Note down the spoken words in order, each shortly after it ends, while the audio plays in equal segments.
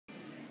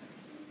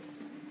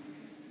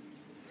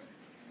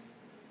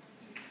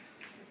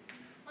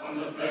On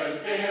the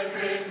first day of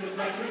Christmas,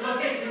 my true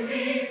love gave to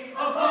me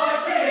a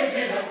partridge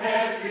in a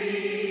pear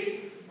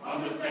tree.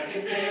 On the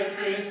second day of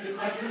Christmas,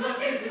 my true love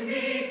gave to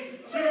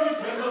me 2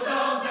 turtle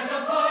doves and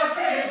a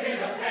partridge in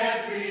a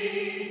pear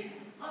tree.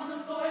 On the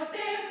fourth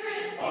day of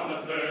Christmas, on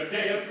the third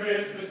day of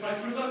Christmas, my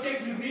true love gave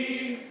to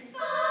me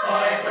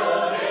 5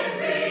 golden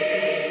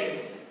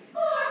rings,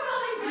 4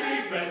 calling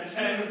 3 French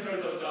hens,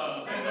 turtle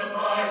doves, and a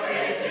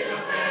partridge in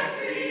a pear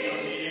tree. On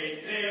the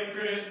 8th day of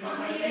Christmas,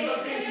 my true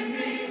love gave to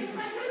me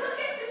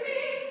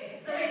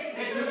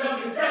maids of milk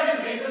and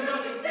 7, maids of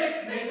milk and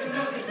 6, maids of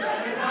milk. You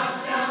better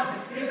not shout,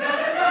 you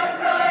better not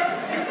cry,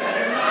 you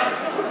better not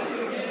shout.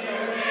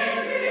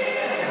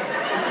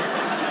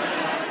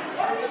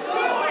 What are you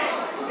doing?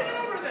 Get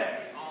over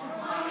this.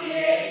 On the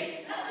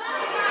 8th,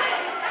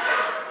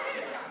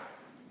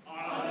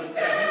 on the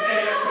 7th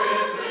day of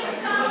Christmas, my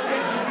true love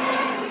gave to me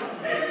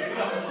maids of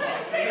milk,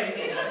 6,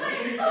 maids of milk,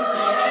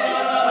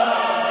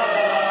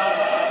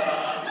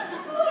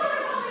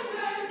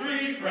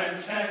 3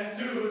 French hens,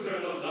 2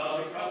 turtle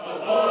doves,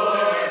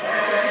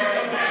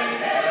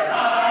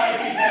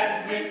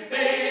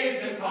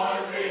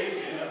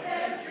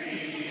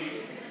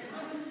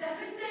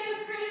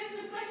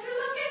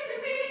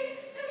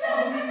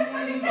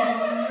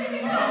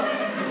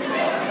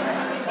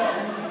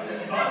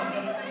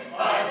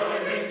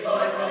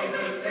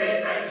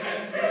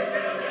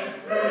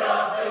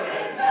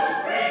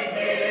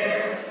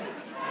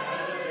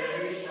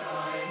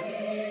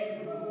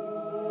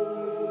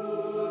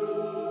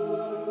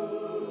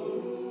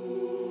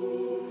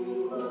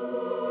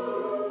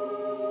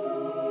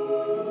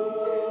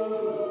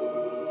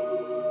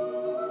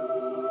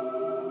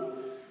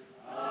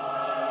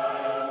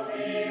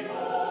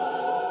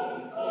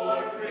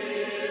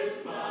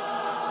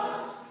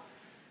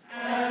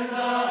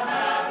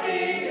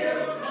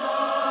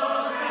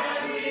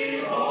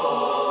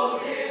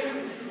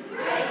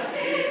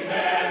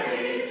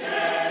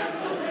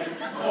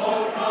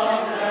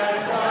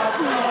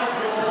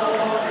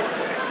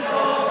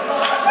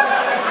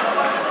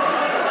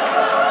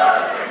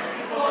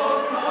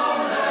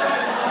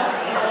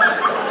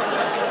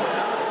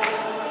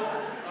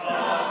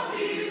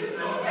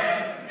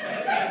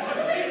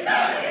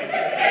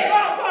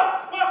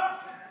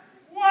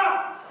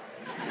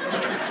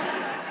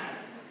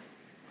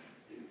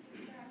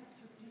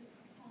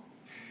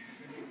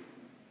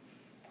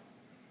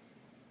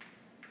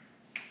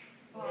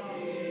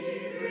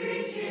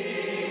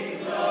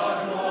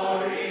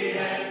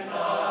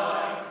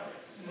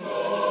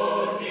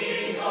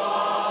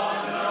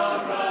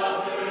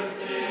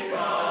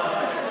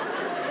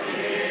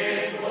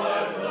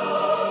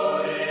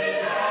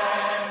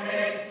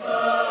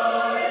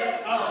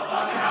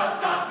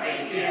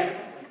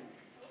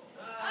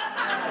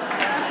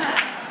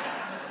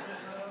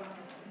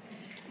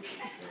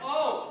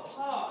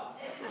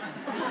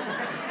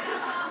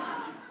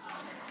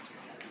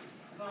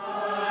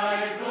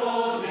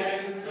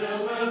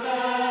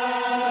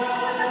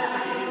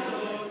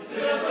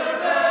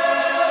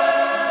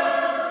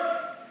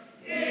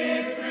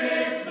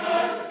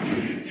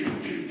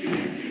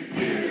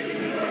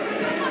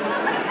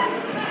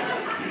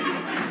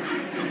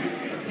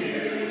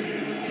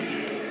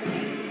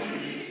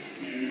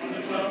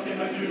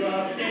 my true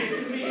love gave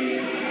to me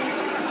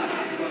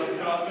 12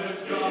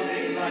 droplets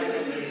dropping like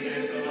a